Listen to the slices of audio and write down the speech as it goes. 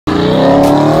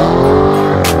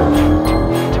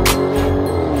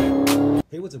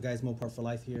guys, Mopar for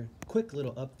Life here. Quick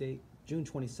little update, June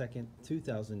 22nd,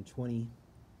 2020.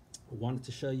 Wanted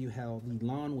to show you how the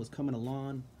lawn was coming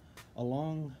along.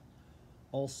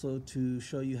 Also to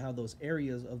show you how those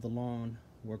areas of the lawn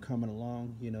were coming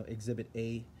along. You know, Exhibit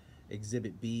A,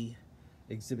 Exhibit B,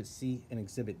 Exhibit C, and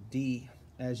Exhibit D.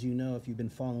 As you know, if you've been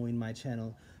following my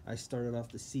channel, I started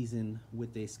off the season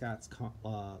with a Scott's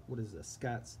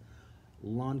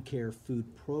lawn care food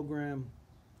program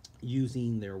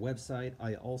using their website.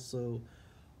 I also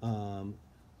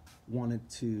wanted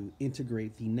to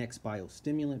integrate the next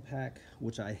biostimulant pack,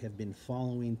 which I have been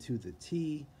following to the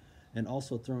T, and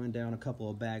also throwing down a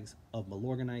couple of bags of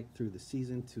Milorganite through the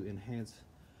season to enhance,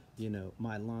 you know,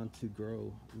 my lawn to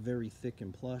grow very thick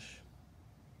and plush.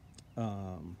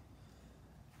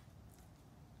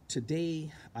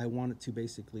 Today I wanted to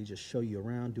basically just show you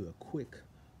around, do a quick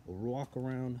walk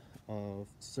around of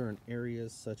certain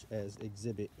areas such as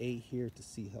Exhibit A here to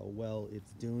see how well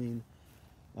it's doing.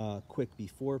 Quick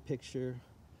before picture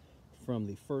from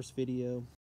the first video.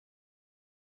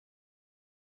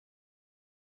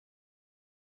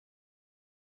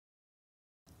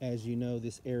 As you know,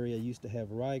 this area used to have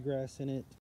ryegrass in it.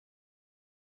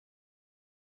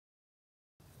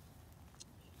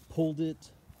 Pulled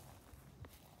it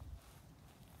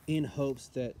in hopes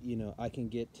that, you know, I can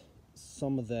get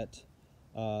some of that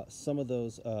some of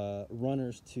those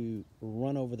runners to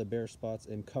run over the bare spots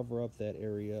and cover up that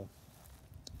area.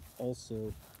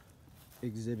 Also,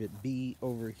 Exhibit B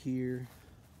over here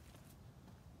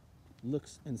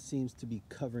looks and seems to be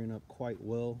covering up quite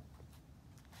well.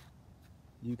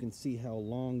 You can see how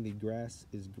long the grass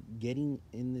is getting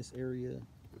in this area.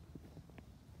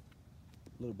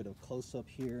 A little bit of close up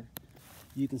here.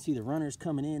 You can see the runners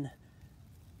coming in.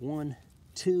 1,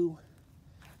 2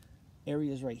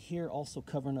 areas right here also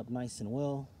covering up nice and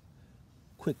well.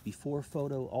 Quick before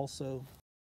photo also.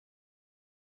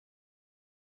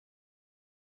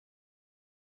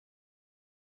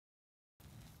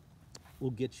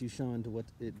 We'll get you shown to what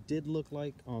it did look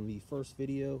like on the first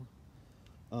video.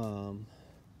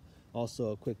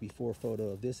 Also a quick before photo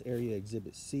of this area,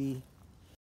 Exhibit C.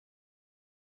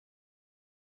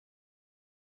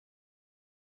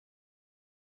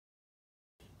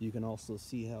 You can also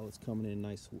see how it's coming in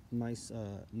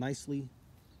nicely,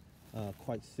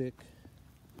 quite thick.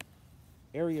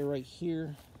 Area right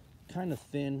here, kind of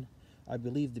thin. I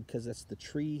believe because that's the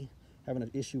tree. Having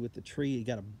an issue with the tree. You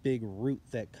got a big root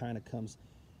that kind of comes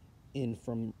in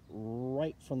from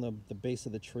right from the base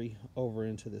of the tree over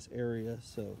into this area.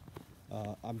 So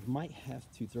I might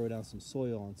have to throw down some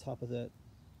soil on top of that.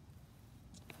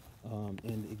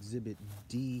 And Exhibit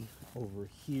D over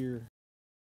here.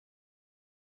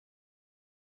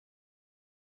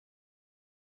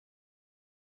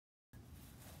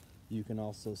 You can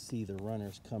also see the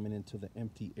runners coming into the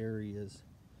empty areas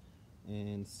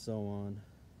and so on.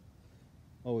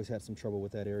 Always had some trouble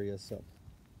with that area, so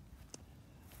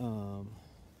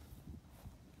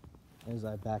as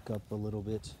I back up a little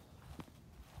bit,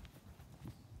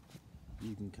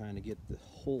 you can kind of get the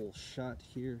whole shot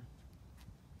here.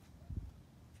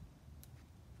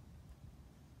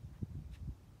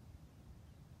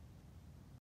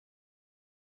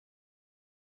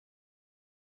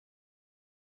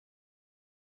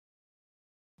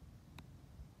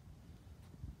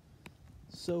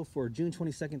 So for June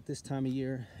 22nd, this time of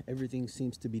year, everything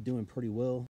seems to be doing pretty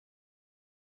well.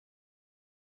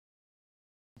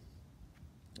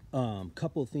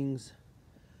 Couple of things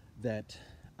that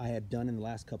I had done in the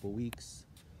last couple weeks.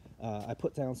 I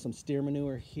put down some steer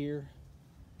manure here,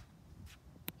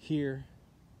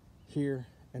 here,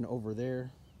 and over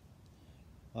there.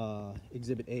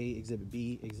 Exhibit A, Exhibit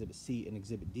B, Exhibit C, and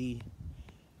Exhibit D.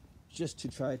 Just to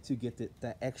try to get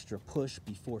that extra push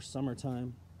before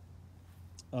summertime.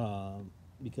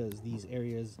 Because these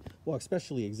areas, well,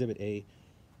 especially Exhibit A,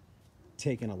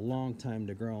 taking a long time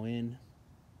to grow in.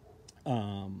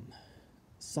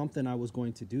 Something I was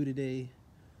going to do today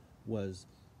was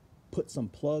put some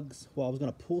plugs. Well, I was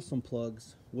going to pull some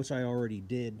plugs, which I already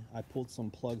did. I pulled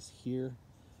some plugs here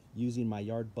using my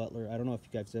yard butler. I don't know if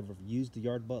you guys ever used the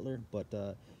yard butler,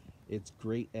 but it's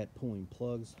great at pulling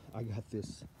plugs. I got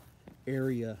this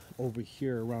area over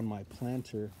here around my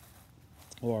planter,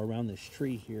 or around this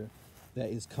tree here,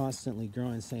 that is constantly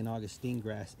growing St. Augustine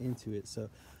grass into it. So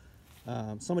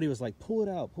somebody was like, pull it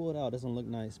out, doesn't look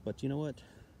nice. But you know what?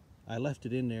 I left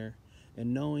it in there,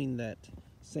 and knowing that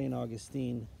St.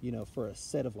 Augustine, you know, for a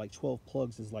set of like 12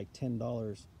 plugs is like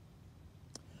 $10,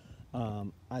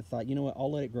 I thought, you know what,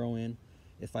 I'll let it grow in.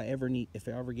 If I ever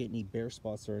get any bare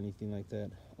spots or anything like that,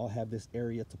 I'll have this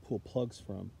area to pull plugs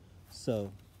from.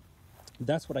 So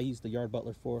that's what I use the yard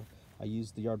butler for. I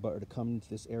use the yard butler to come into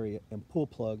this area and pull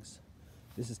plugs.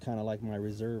 This is kind of like my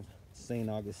reserve St.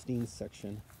 Augustine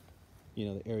section, you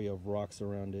know, the area of rocks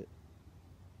around it.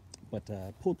 But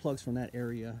pulled plugs from that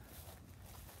area.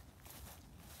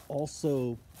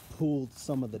 Also pulled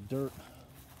some of the dirt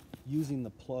using the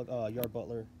plug yard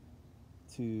butler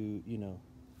to, you know,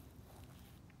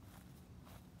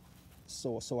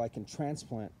 so I can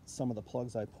transplant some of the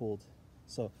plugs I pulled.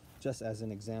 So just as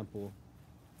an example,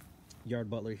 yard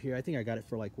butler here, I think I got it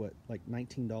for like what, like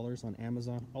 $19 on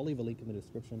Amazon. I'll leave a link in the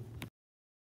description.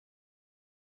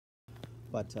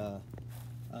 But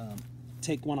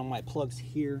take one of my plugs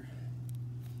here,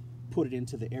 put it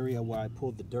into the area where I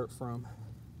pulled the dirt from,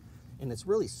 and it's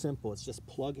really simple. It's just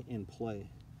plug and play.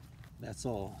 That's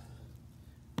all.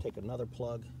 Take another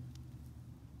plug,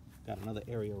 got another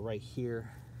area right here,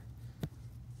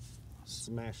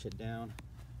 smash it down,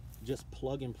 just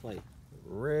plug and play.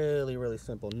 Really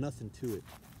simple, nothing to it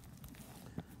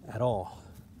at all,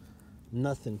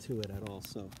 nothing to it at all.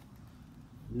 So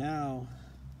now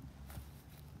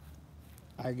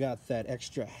I got that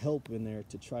extra help in there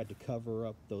to try to cover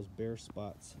up those bare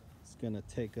spots. It's gonna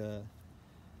take a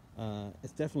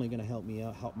it's definitely gonna help me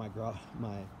out, help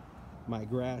my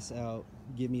grass out,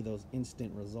 give me those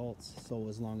instant results. So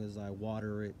as long as I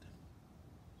water it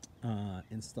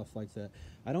and stuff like that,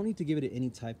 I don't need to give it any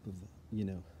type of, you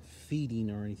know,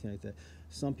 feeding or anything like that.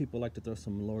 Some people like to throw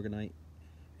some Lorganite,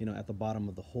 you know, at the bottom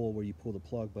of the hole where you pull the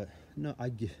plug, but no,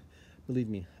 believe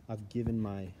me, I've given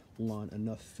my lawn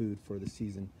enough food for the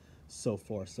season so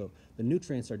far. So the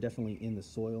nutrients are definitely in the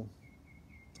soil,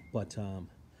 but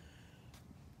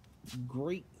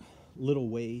great little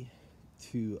way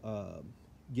to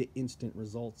get instant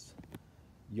results.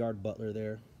 Yard butler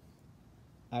there,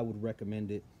 I would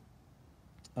recommend it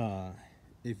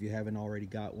if you haven't already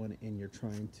got one and you're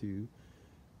trying to,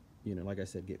 you know, like I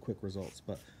said, get quick results.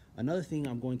 But another thing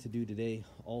I'm going to do today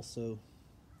also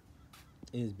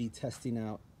is be testing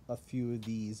out a few of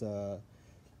these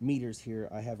meters here.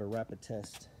 I have a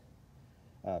Rapitest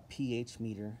pH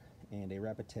meter and a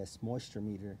Rapitest moisture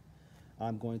meter.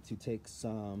 I'm going to take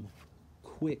some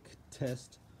quick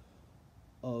test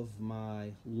of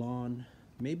my lawn.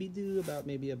 Maybe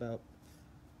about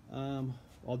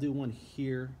I'll do one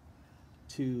here,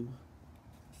 2,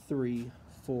 3,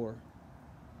 4,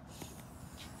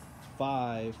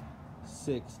 5,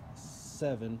 6,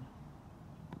 7,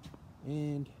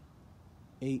 and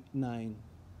 8, 9,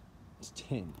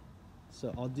 10.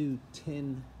 So I'll do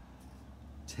 10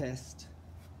 tests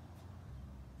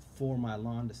for my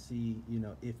lawn to see, you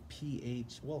know, if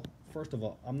pH, well, first of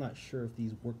all, I'm not sure if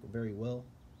these work very well.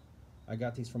 I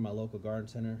got these from my local garden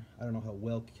center. I don't know how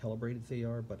well calibrated they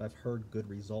are, but I've heard good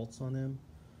results on them.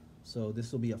 So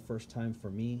this will be a first time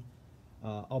for me.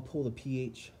 I'll pull the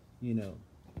pH, you know,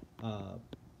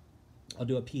 I'll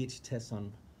do a pH test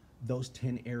on those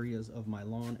 10 areas of my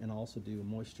lawn, and I'll also do a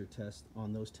moisture test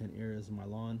on those 10 areas of my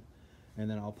lawn, and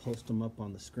then I'll post them up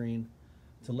on the screen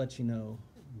to let you know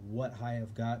what I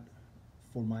have got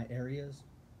for my areas.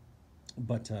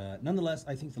 But nonetheless,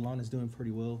 I think the lawn is doing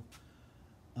pretty well.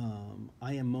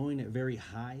 I am mowing it very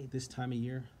high this time of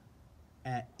year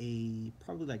at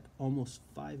probably like almost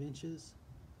 5 inches.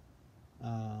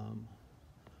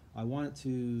 I wanted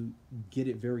to get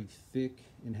it very thick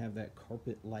and have that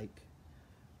carpet-like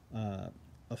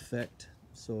effect,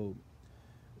 so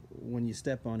when you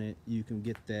step on it you can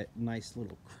get that nice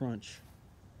little crunch.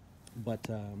 But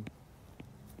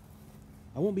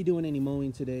I won't be doing any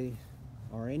mowing today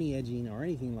or any edging or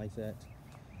anything like that.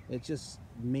 It's just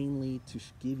mainly to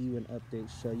give you an update,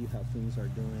 show you how things are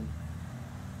doing,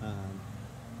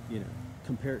 you know,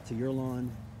 compare it to your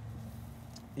lawn,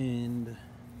 and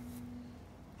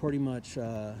pretty much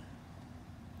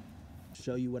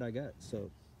show you what I got. So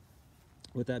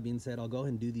with that being said, I'll go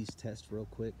ahead and do these tests real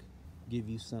quick, give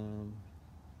you some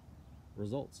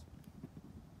results.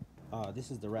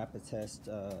 This is the Rapitest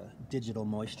digital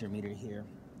moisture meter here,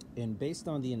 and based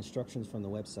on the instructions from the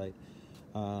website,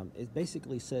 it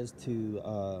basically says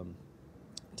to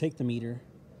take the meter,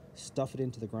 stuff it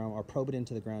into the ground, or probe it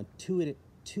into the ground 2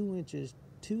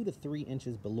 to 3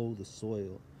 inches below the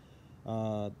soil.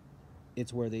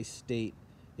 It's where they state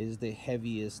is the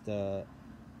heaviest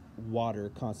water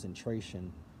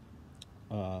concentration.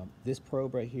 This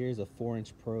probe right here is a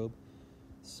 4-inch probe,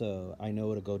 so I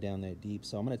know it'll go down that deep.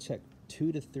 So I'm going to check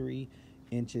 2 to 3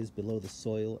 inches below the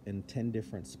soil in 10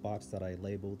 different spots that I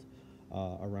labeled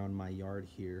around my yard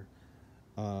here.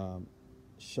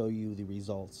 Show you the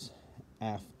results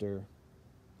after.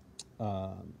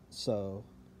 So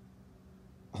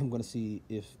I'm going to see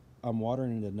if I'm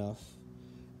watering it enough,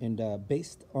 and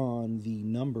based on the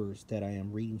numbers that I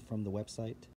am reading from the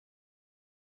website,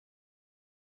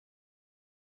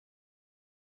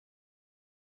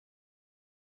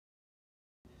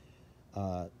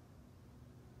 uh,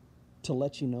 to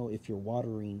let you know if you're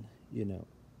watering,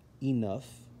 enough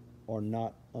or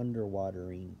not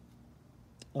underwatering.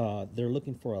 They're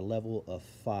looking for a level of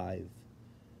 5.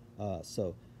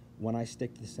 So when I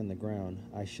stick this in the ground,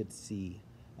 I should see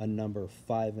a number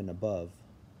 5 and above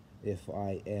if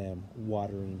I am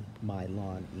watering my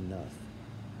lawn enough.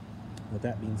 With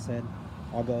that being said,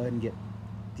 I'll go ahead and get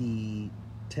the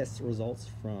test results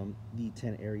from the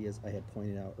 10 areas I had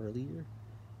pointed out earlier.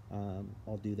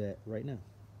 I'll do that right now.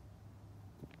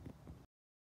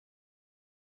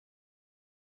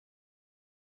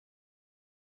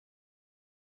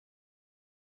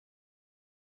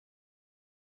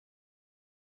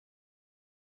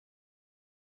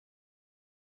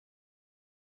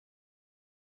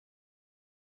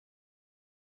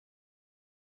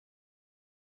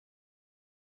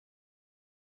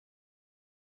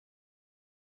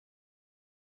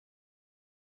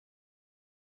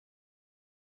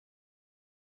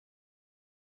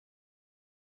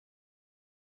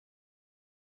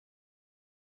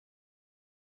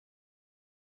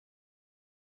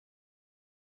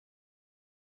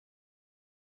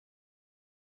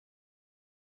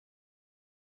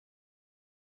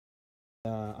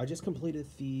 I just completed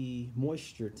the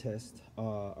moisture test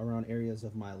around areas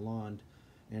of my lawn,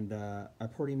 and I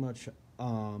pretty much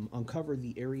uncovered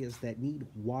the areas that need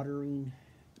watering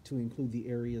to include the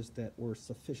areas that were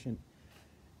sufficient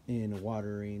in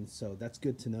watering. So that's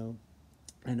good to know.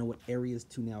 I know what areas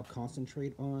to now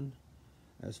concentrate on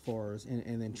as far as,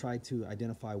 and then try to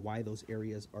identify why those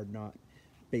areas are not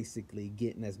basically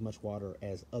getting as much water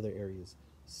as other areas.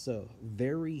 So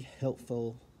very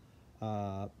helpful,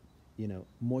 uh,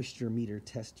 moisture meter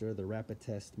tester, the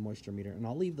Rapitest moisture meter, and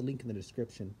I'll leave the link in the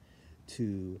description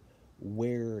to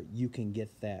where you can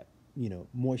get that,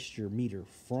 moisture meter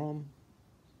from.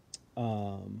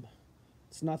 Um,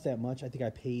 it's not that much. I think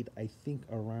I think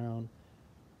around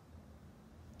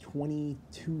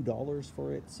 $22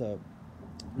 for it. So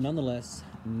nonetheless,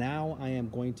 now I am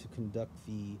going to conduct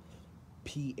the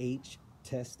pH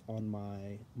test on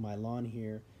my lawn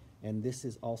here, and this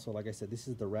is also, like I said, this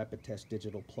is the Rapitest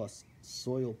Digital Plus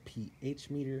soil pH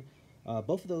meter.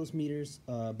 Both of these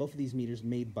meters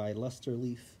made by Luster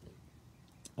Leaf.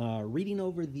 Reading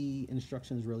over the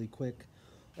instructions really quick.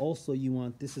 Also, you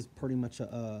want, this is pretty much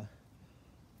a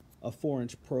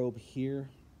 4-inch probe here.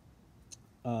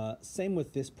 Same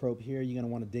with this probe here. You're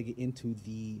gonna want to dig it into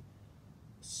the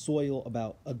soil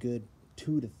about a good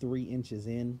 2 to 3 inches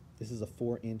in. This is a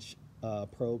 4-inch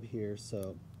probe here,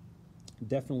 so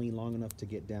definitely long enough to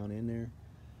get down in there.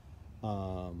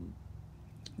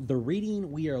 The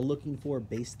reading we are looking for,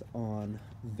 based on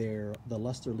the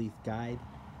Luster Leaf guide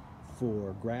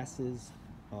for grasses,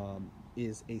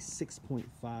 is a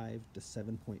 6.5 to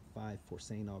 7.5 for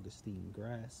St. Augustine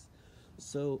grass.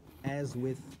 So as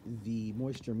with the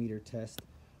moisture meter test,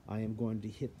 I am going to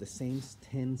hit the same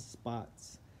 10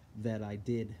 spots that I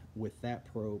did with that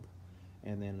probe,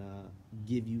 and then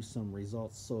give you some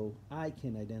results so I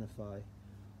can identify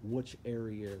which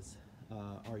areas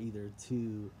are either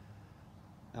too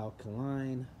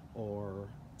alkaline or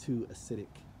too acidic,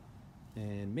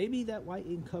 and maybe that might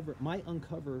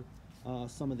uncover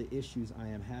some of the issues I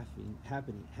am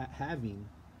having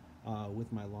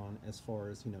with my lawn, as far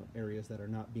as, areas that are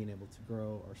not being able to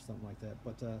grow or something like that.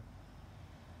 But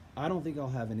I don't think I'll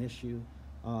have an issue.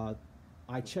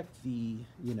 I checked the,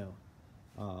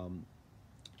 um,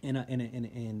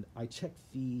 and I checked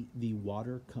the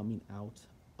water coming out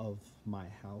of my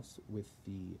house with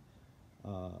the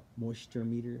moisture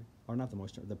meter, or not the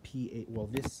moisture, the pH. Well,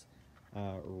 this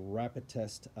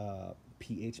Rapitest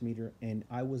pH meter, and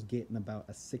I was getting about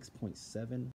a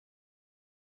 6.7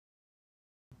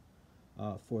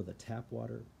 for the tap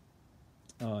water.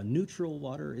 Neutral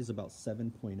water is about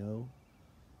 7.0.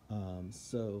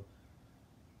 So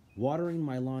watering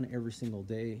my lawn every single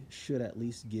day should at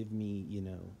least give me,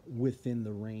 within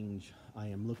the range I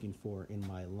am looking for in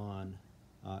my lawn,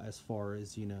 as far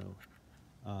as,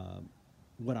 uh,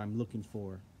 what I'm looking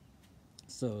for.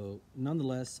 So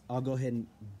nonetheless, I'll go ahead and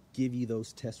give you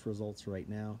those test results right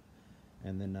now,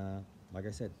 and then, like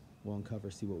I said, we'll uncover,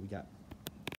 see what we got.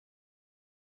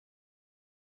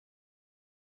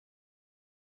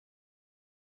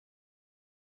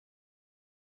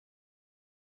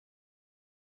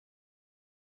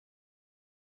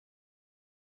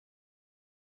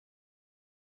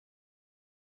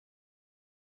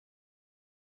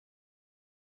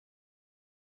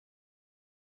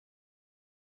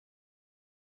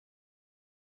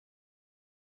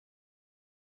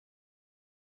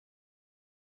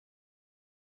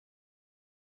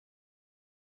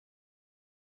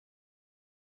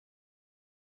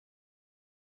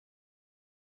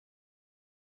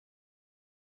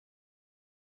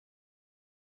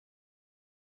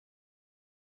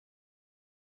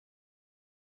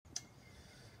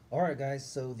 All right, guys.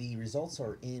 So the results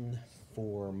are in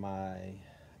for my,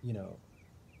 you know,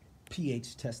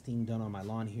 pH testing done on my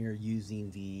lawn here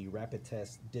using the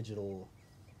Rapitest Digital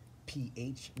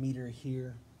pH meter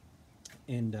here,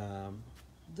 and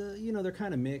they're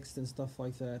kind of mixed and stuff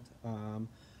like that.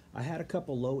 I had a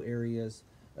couple low areas,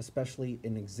 especially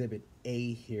in Exhibit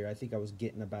A here. I think I was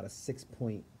getting about a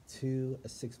 6.2, a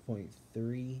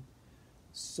 6.3.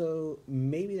 So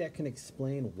maybe that can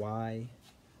explain why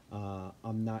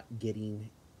I'm not getting,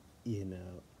 you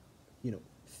know,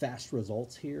 fast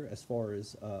results here as far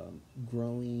as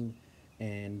growing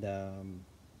and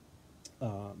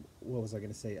what was I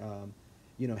going to say?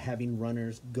 Having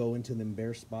runners go into them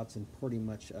bare spots and pretty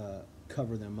much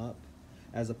cover them up,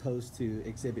 as opposed to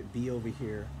Exhibit B over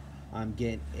here. I'm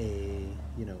getting a,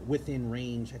 within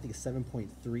range, I think a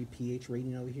 7.3 pH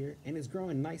rating over here, and it's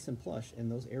growing nice and plush,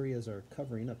 and those areas are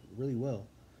covering up really well,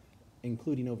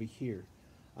 including over here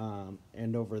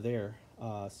and over there.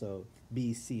 So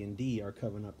B, C, and D are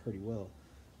covering up pretty well.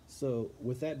 So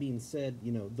with that being said,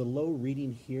 the low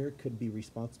reading here could be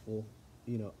responsible,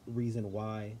 reason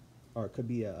why, or could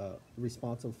be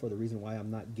responsible for the reason why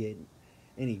I'm not getting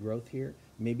any growth here.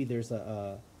 Maybe there's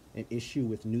an issue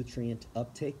with nutrient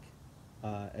uptake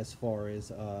as far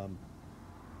as,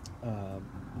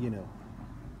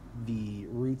 the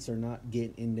roots are not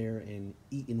getting in there and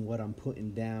eating what I'm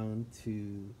putting down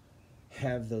to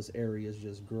have those areas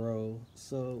just grow.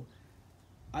 So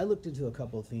I looked into a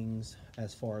couple of things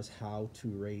as far as how to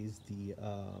raise the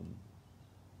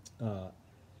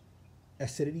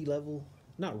acidity level.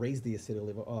 Not raise the acidity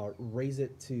level, raise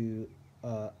it to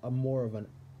a more of an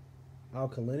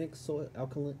alkalinic soil. How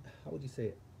would you say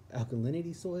it?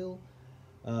 Alkalinity soil,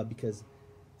 because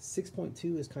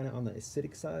 6.2 is kind of on the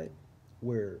acidic side,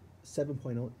 where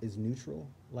 7.0 is neutral,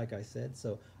 like I said.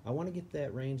 So I want to get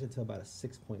that range into about a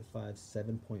 6.5,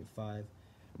 7.5.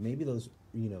 Maybe those,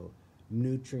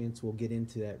 nutrients will get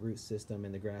into that root system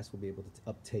and the grass will be able to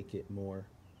uptake it more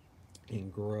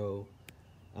and grow.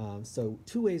 So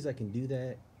two ways I can do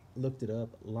that. Looked it up: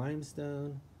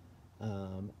 limestone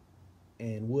and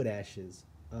wood ashes.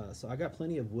 So I got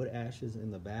plenty of wood ashes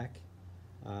in the back.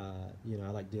 I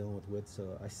like dealing with wood,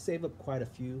 so I save up quite a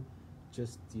few,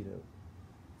 just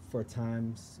for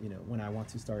times when I want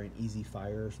to start an easy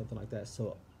fire or something like that.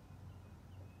 So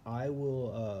I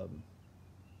will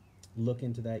look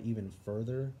into that even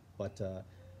further. But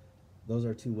those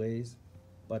are two ways.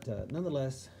 But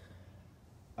nonetheless,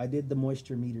 I did the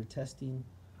moisture meter testing.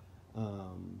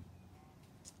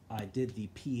 I did the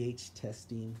pH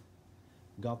testing,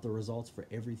 got the results for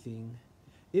everything.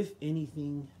 If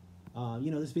anything,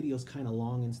 this video is kind of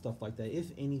long and stuff like that.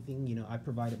 If anything, I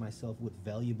provided myself with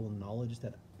valuable knowledge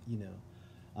that,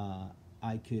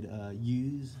 I could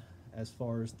use as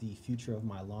far as the future of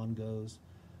my lawn goes.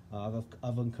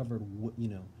 I've uncovered,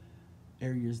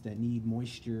 areas that need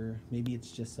moisture. Maybe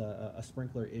it's just a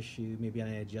sprinkler issue. Maybe I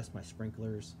adjust my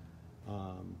sprinklers.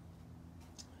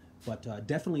 But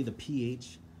definitely the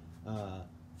pH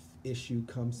issue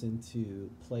comes into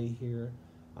play here.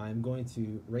 I'm going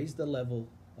to raise the level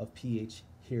of pH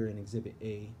here in Exhibit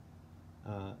A.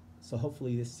 So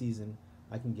hopefully this season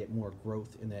I can get more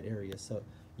growth in that area. So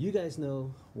you guys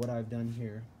know what I've done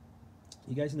here.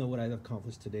 You guys know what I've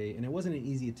accomplished today, and it wasn't an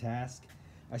easy task.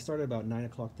 I started about 9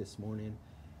 o'clock this morning.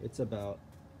 It's about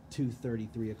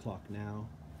 2:30, 3 o'clock now,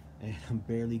 and I'm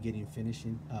barely getting finished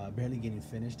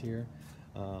here.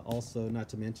 Also, not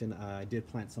to mention, I did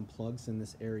plant some plugs in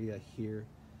this area here.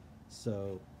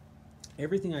 So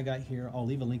everything I got here, I'll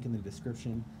leave a link in the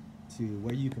description to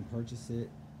where you can purchase it.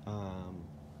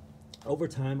 Over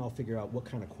time, I'll figure out what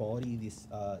kind of quality these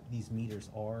meters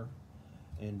are,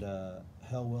 and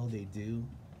how well they do.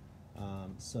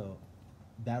 So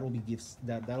that'll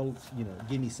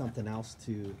give me something else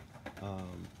to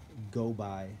go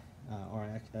by,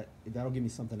 that'll give me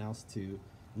something else to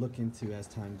look into as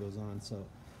time goes on. So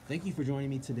thank you for joining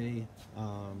me today.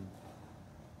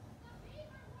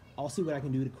 I'll see what I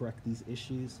can do to correct these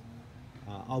issues.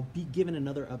 I'll be giving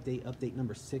another update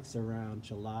number 6 around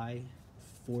July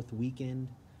 4th weekend,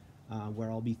 where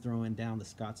I'll be throwing down the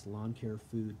Scott's Lawn Care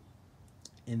food.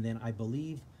 And then I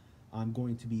believe I'm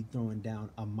going to be throwing down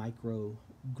a micro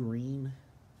green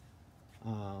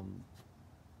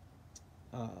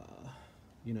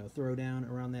throw down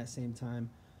around that same time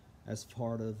as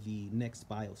part of the next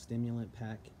biostimulant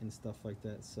pack and stuff like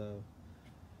that. So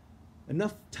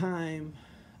enough time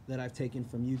that I've taken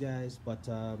from you guys, but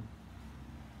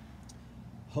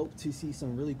hope to see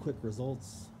some really quick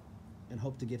results and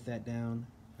hope to get that down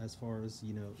as far as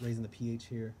raising the pH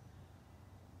here.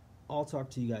 I'll talk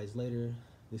to you guys later.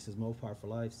 This is Mopar for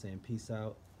Life saying peace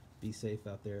out, be safe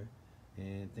out there,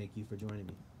 and thank you for joining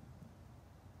me.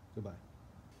 Goodbye.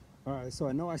 All right, so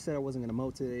I know I said I wasn't gonna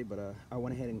mow today, but I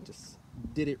went ahead and just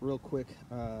did it real quick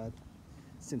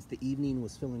since the evening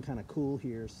was feeling kind of cool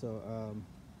here. So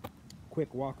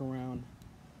quick walk around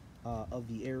of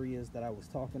the areas that I was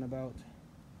talking about.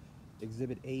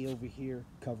 Exhibit A over here,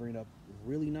 covering up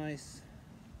really nice.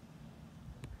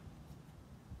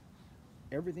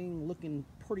 Everything looking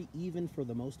pretty even for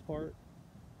the most part.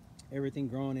 Everything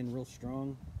growing in real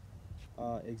strong.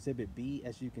 Exhibit B,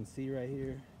 as you can see right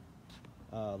here,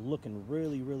 looking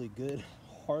really, really good.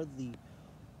 Hardly,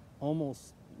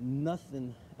 almost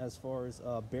nothing as far as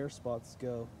bare spots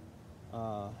go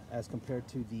as compared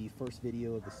to the first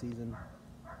video of the season.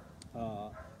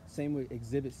 Same with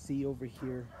Exhibit C over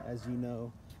here, as you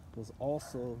know, was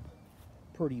also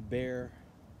pretty bare.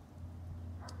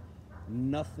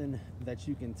 Nothing that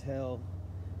you can tell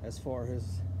as far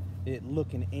as it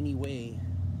looking any way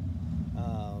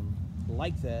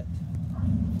like that.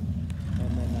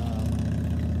 And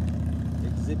then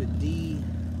Exhibit D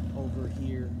over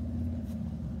here,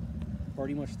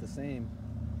 pretty much the same,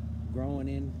 growing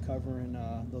in, covering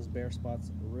those bare spots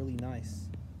really nice.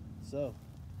 So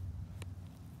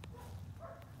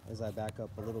as I back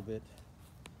up a little bit,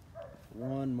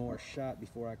 one more shot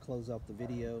before I close out the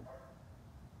video,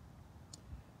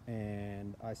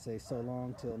 and I say so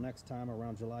long till next time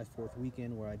around July 4th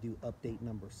weekend, where I do update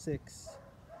number 6,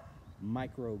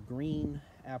 microgreen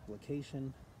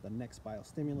application, the next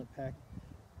biostimulant pack.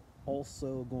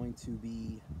 Also going to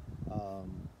be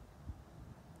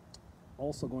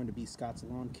Scott's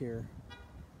Lawn Care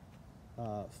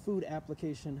food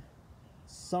application,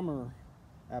 summer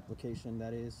application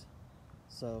that is.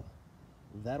 So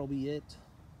that'll be it.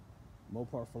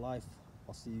 Mopar for life.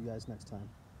 I'll see you guys next time.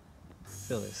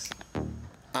 Phyllis.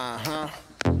 For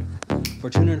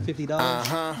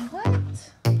 $250.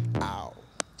 What? Ow.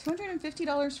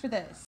 $250 for this.